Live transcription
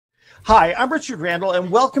Hi, I'm Richard Randall, and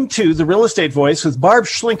welcome to The Real Estate Voice with Barb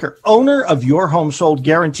Schlinker, owner of Your Home Sold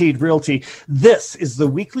Guaranteed Realty. This is the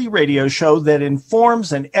weekly radio show that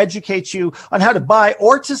informs and educates you on how to buy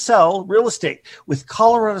or to sell real estate with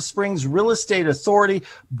Colorado Springs Real Estate Authority,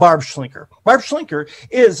 Barb Schlinker. Barb Schlinker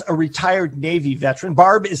is a retired Navy veteran.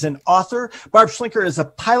 Barb is an author. Barb Schlinker is a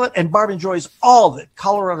pilot, and Barb enjoys all that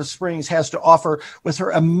Colorado Springs has to offer with her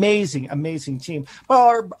amazing, amazing team.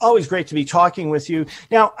 Barb, always great to be talking with you.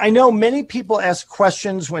 Now, I know many people ask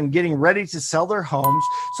questions when getting ready to sell their homes.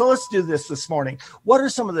 So let's do this morning. What are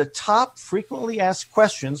some of the top frequently asked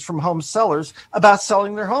questions from home sellers about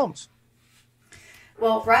selling their homes?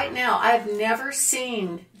 Well, right now, I've never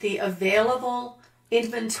seen the available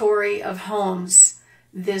inventory of homes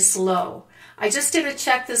this low. I just did a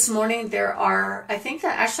check this morning. There are, I think the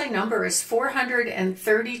actual number is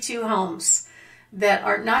 432 homes that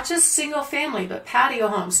are not just single family, but patio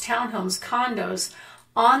homes, townhomes, condos,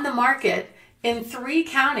 on the market in 3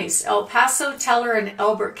 counties, El Paso, Teller, and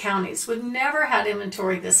Elbert counties. We've never had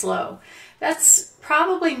inventory this low. That's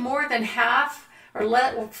probably more than half, or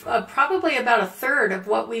probably about a third of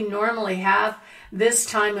what we normally have this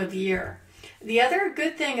time of year. The other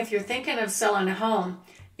good thing, if you're thinking of selling a home,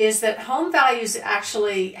 is that home values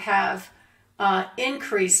actually have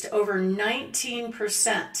increased over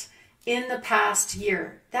 19% in the past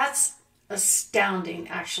year. That's astounding,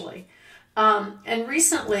 actually. And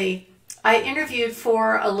recently, I interviewed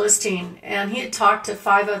for a listing, and he had talked to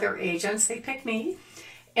 5 other agents. They picked me.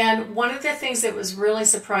 And one of the things that was really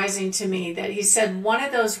surprising to me, that he said one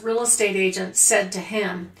of those real estate agents said to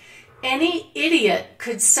him, any idiot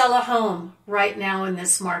could sell a home right now in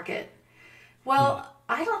this market. Well,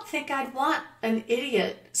 I don't think I'd want an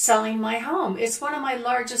idiot selling my home. It's one of my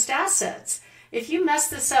largest assets. If you mess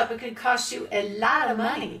this up, it could cost you a lot of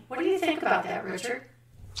money. What do you think about that, Richard?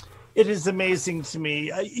 It is amazing to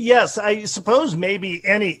me. Yes, I suppose maybe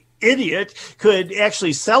any idiot could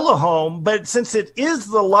actually sell a home, but since it is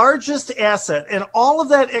the largest asset and all of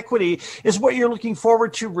that equity is what you're looking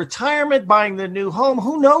forward to, retirement, buying the new home,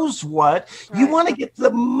 who knows what, right. You want to get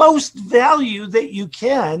the most value that you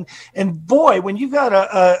can. And boy, when you've got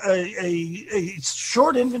a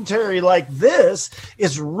short inventory like this,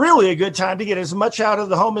 it's really a good time to get as much out of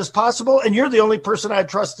the home as possible. And you're the only person I'd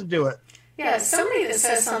trust to do it. Yeah, somebody that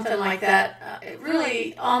says something like that, it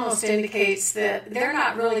really almost indicates that they're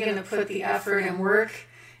not really going to put the effort and work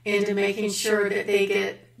into making sure that they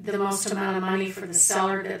get the most amount of money for the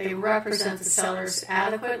seller, that they represent the sellers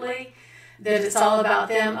adequately, that it's all about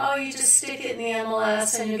them. Oh, you just stick it in the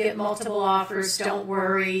MLS and you get multiple offers. Don't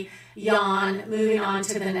worry. Yawn. Moving on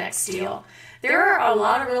to the next deal. There are a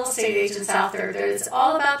lot of real estate agents out there that it's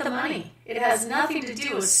all about the money. It has nothing to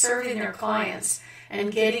do with serving their clients and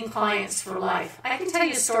getting clients for life. I can tell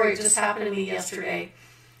you a story that just happened to me yesterday.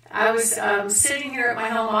 I was sitting here at my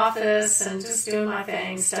home office and just doing my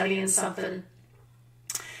thing, studying something.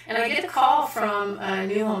 And I get a call from a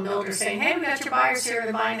new home builder saying, hey, we got your buyers here,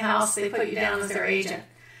 they're buying a house, they put you down as their agent.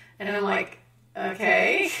 And I'm like,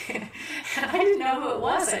 okay. And I didn't know who it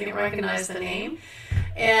was. I didn't recognize the name.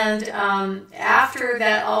 And after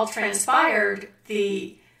that all transpired,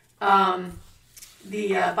 the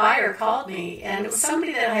buyer called me, and it was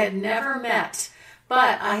somebody that I had never met,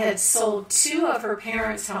 but I had sold 2 of her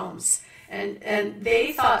parents' homes, and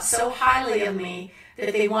they thought so highly of me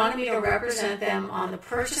that they wanted me to represent them on the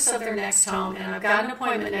purchase of their next home, and I've got an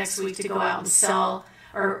appointment next week to go out and sell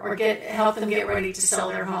or help them get ready to sell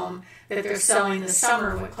their home that they're selling this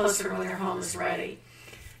summer, closer to when their home is ready.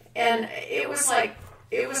 And it was like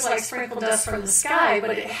sprinkled dust from the sky,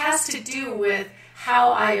 but it has to do with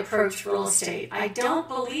how I approach real estate. I don't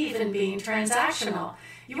believe in being transactional.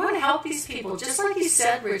 You want to help these people. Just like you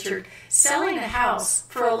said, Richard, selling a house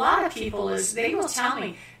for a lot of people is, they will tell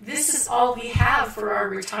me, this is all we have for our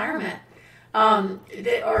retirement.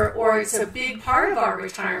 Or it's a big part of our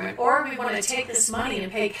retirement. Or we want to take this money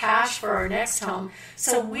and pay cash for our next home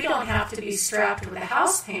so we don't have to be strapped with a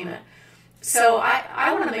house payment. So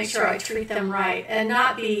I want to make sure I treat them right and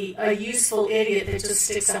not be a useful idiot that just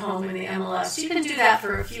sticks a home in the MLS. You can do that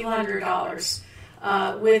for a few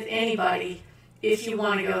 $100s with anybody if you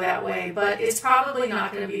want to go that way, but it's probably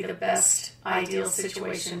not going to be the best ideal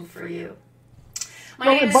situation for you.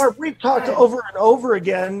 Well, and Barb, we've talked over and over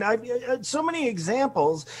again. So many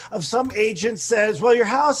examples of some agent says, well, your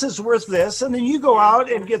house is worth this, and then you go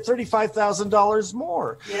out and get $35,000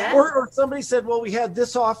 more. Yeah. Or somebody said, well, we had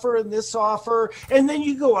this offer, and then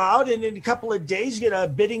you go out and in a couple of days you get a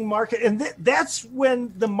bidding market. And that's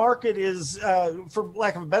when the market is, for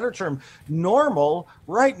lack of a better term, normal.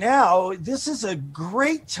 Right now, this is a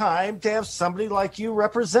great time to have somebody like you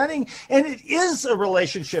representing, and it is a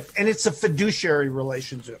relationship, and it's a fiduciary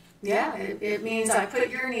relationship. Yeah, it means I put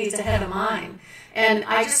your needs ahead of mine. And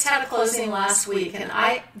I just had a closing last week, and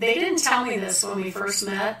they didn't tell me this when we first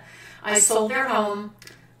met. I sold their home.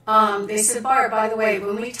 They said, Barb, by the way,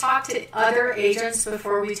 when we talked to other agents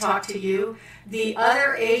before we talked to you, the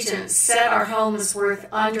other agents said our home was worth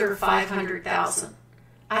under $500,000.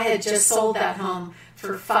 I had just sold that home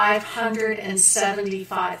for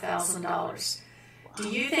 $575,000. Do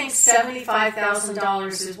you think $75,000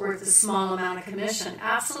 is worth a small amount of commission?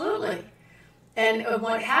 Absolutely. And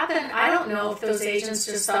what happened, I don't know if those agents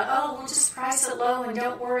just thought, oh, we'll just price it low and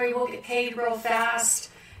don't worry, we'll get paid real fast,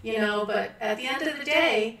 but at the end of the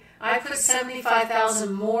day, I put $75,000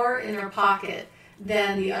 more in their pocket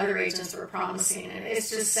than the other agents were promising. And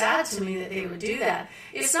it's just sad to me that they would do that.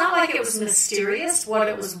 It's not like it was mysterious what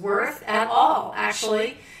it was worth at all.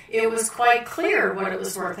 Actually, it was quite clear what it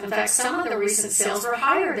was worth. In fact, some of the recent sales were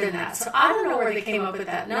higher than that. So I don't know where they came up with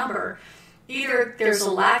that number. Either there's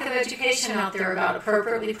a lack of education out there about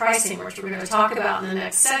appropriately pricing, which we're going to talk about in the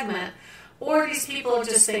next segment, or these people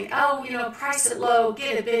just think, oh, price it low,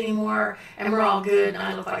 get it bidding more, and we're all good, and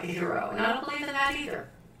I look like a hero. And I don't believe in that either.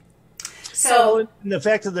 So the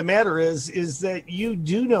fact of the matter is that you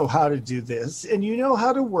do know how to do this, and you know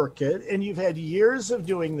how to work it, and you've had years of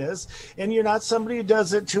doing this, and you're not somebody who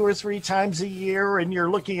does it 2 or 3 times a year, and you're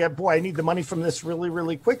looking at, boy, I need the money from this really,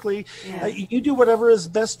 really quickly. Yeah. You do whatever is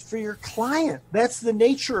best for your client. That's the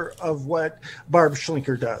nature of what Barb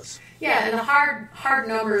Schlinker does. Yeah, and the hard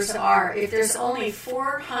numbers are, if there's only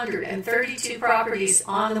 432 properties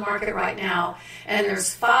on the market right now, and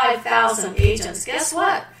there's 5,000 agents, guess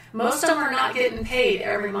what? Most of them are not getting paid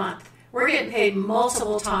every month. We're getting paid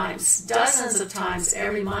multiple times, dozens of times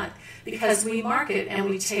every month, because we market and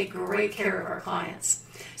we take great care of our clients.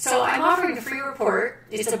 So I'm offering a free report.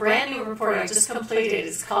 It's a brand new report I just completed.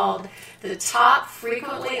 It's called The Top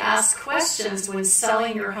Frequently Asked Questions When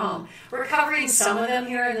Selling Your Home. We're covering some of them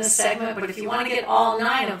here in this segment, but if you want to get all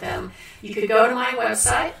 9 of them, you could go to my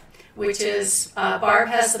website, which is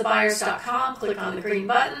barbhasthebuyers.com. Click on the green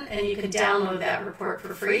button, and you can download that report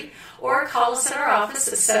for free. Or call us at our office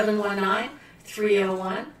at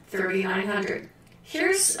 719-301-3900.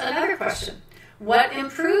 Here's another question. What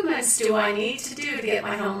improvements do I need to do to get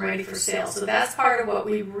my home ready for sale? So that's part of what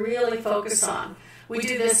we really focus on. We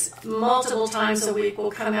do this multiple times a week.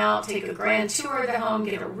 We'll come out, take a grand tour of the home,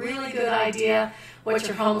 get a really good idea what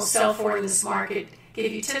your home will sell for in this market,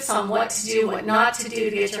 give you tips on what to do, what not to do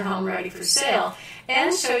to get your home ready for sale,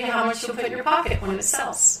 and show you how much you'll put in your pocket when it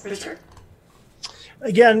sells. Richard?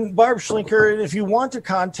 Again, Barb Schlinker, and if you want to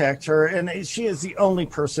contact her, and she is the only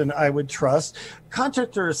person I would trust,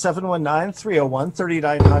 contact her at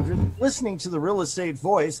 719-301-3900, listening to the Real Estate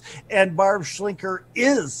Voice, and Barb Schlinker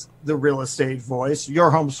is the Real Estate Voice, your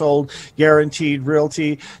home sold, guaranteed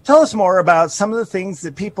realty. Tell us more about some of the things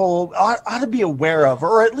that people ought to be aware of,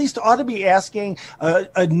 or at least ought to be asking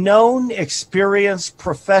a known, experienced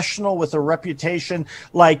professional with a reputation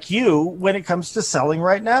like you when it comes to selling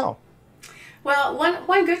right now. Well,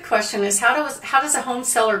 one good question is how does a home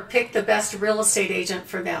seller pick the best real estate agent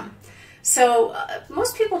for them? So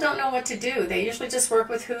most people don't know what to do. They usually just work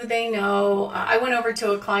with who they know. I went over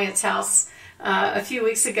to a client's house a few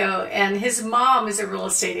weeks ago, and his mom is a real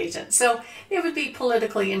estate agent. So it would be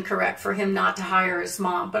politically incorrect for him not to hire his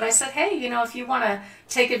mom. But I said, hey, if you want to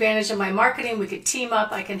take advantage of my marketing, we could team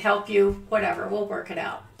up. I can help you, whatever. We'll work it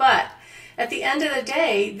out. But at the end of the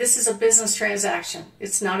day, this is a business transaction.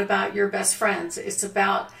 It's not about your best friends. It's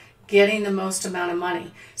about getting the most amount of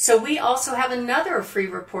money. So we also have another free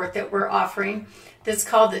report that we're offering that's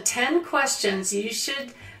called the 10 questions you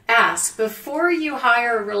should ask before you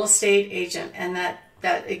hire a real estate agent. And that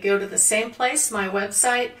it go to the same place, my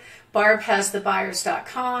website,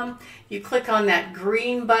 barbhasthebuyers.com. You click on that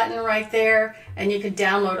green button right there, and you can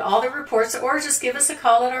download all the reports, or just give us a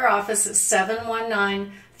call at our office at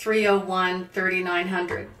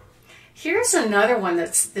 719-301-3900. Here's another one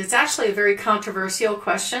that's actually a very controversial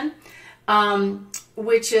question,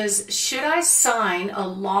 which is, should I sign a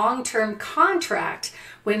long-term contract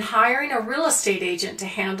when hiring a real estate agent to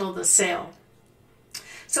handle the sale?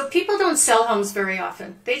 So people don't sell homes very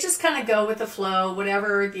often. They just kind of go with the flow.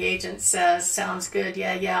 Whatever the agent says sounds good.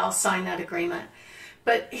 Yeah, I'll sign that agreement.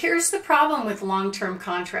 But here's the problem with long-term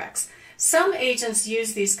contracts. Some agents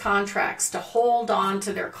use these contracts to hold on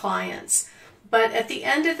to their clients. But at the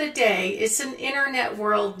end of the day, it's an internet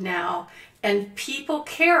world now, and people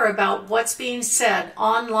care about what's being said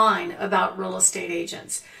online about real estate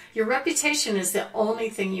agents. Your reputation is the only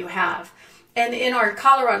thing you have. And in our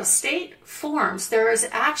Colorado State forms, there is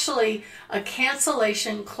actually a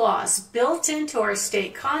cancellation clause built into our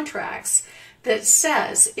state contracts that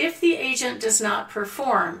says if the agent does not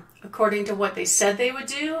perform according to what they said they would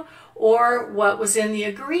do or what was in the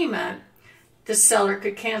agreement, the seller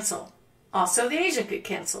could cancel. Also, the agent could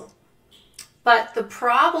cancel. But the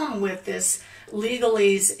problem with this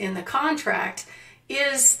legalese in the contract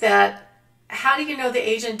is that how do you know the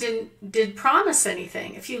agent did promise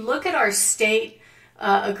anything? If you look at our state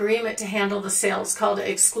agreement to handle the sales called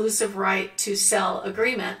exclusive right to sell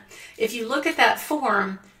agreement, if you look at that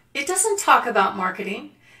form, it doesn't talk about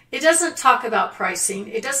marketing. It doesn't talk about pricing.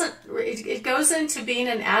 It goes into being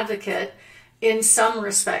an advocate in some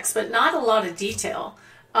respects, but not a lot of detail.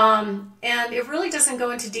 And it really doesn't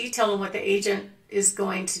go into detail on what the agent is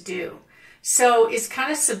going to do. So it's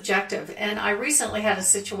kind of subjective. And I recently had a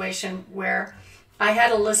situation where I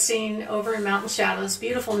had a listing over in Mountain Shadows,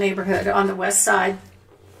 beautiful neighborhood on the west side,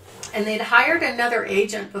 and they'd hired another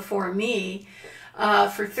agent before me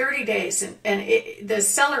for 30 days. And the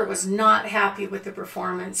seller was not happy with the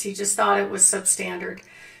performance. He just thought it was substandard.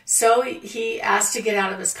 So he asked to get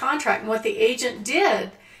out of his contract. And what the agent did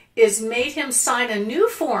is made him sign a new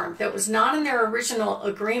form that was not in their original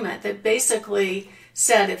agreement that basically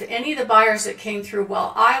said if any of the buyers that came through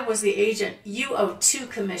while I was the agent, you owe 2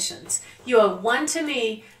 commissions. You owe 1 to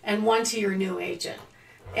me and 1 to your new agent.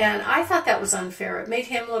 And I thought that was unfair. It made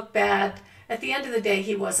him look bad. At the end of the day,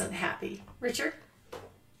 he wasn't happy. Richard?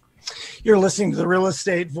 You're listening to The Real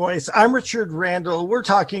Estate Voice. I'm Richard Randall. We're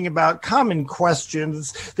talking about common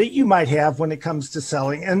questions that you might have when it comes to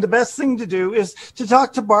selling. And the best thing to do is to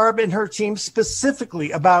talk to Barb and her team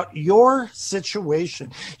specifically about your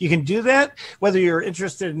situation. You can do that whether you're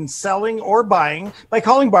interested in selling or buying by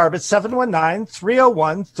calling Barb at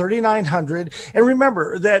 719-301-3900. And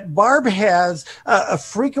remember that Barb has a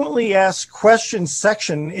frequently asked questions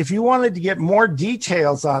section. If you wanted to get more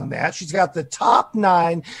details on that, she's got the top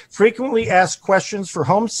 9 frequently asked questions for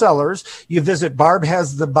home sellers. You visit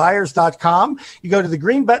barbhasthebuyers.com. You go to the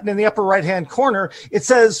green button in the upper right-hand corner. It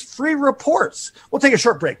says free reports. We'll take a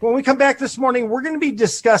short break. When we come back this morning, we're going to be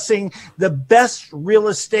discussing the best real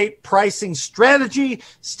estate pricing strategy.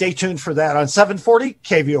 Stay tuned for that on 740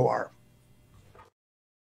 KVOR.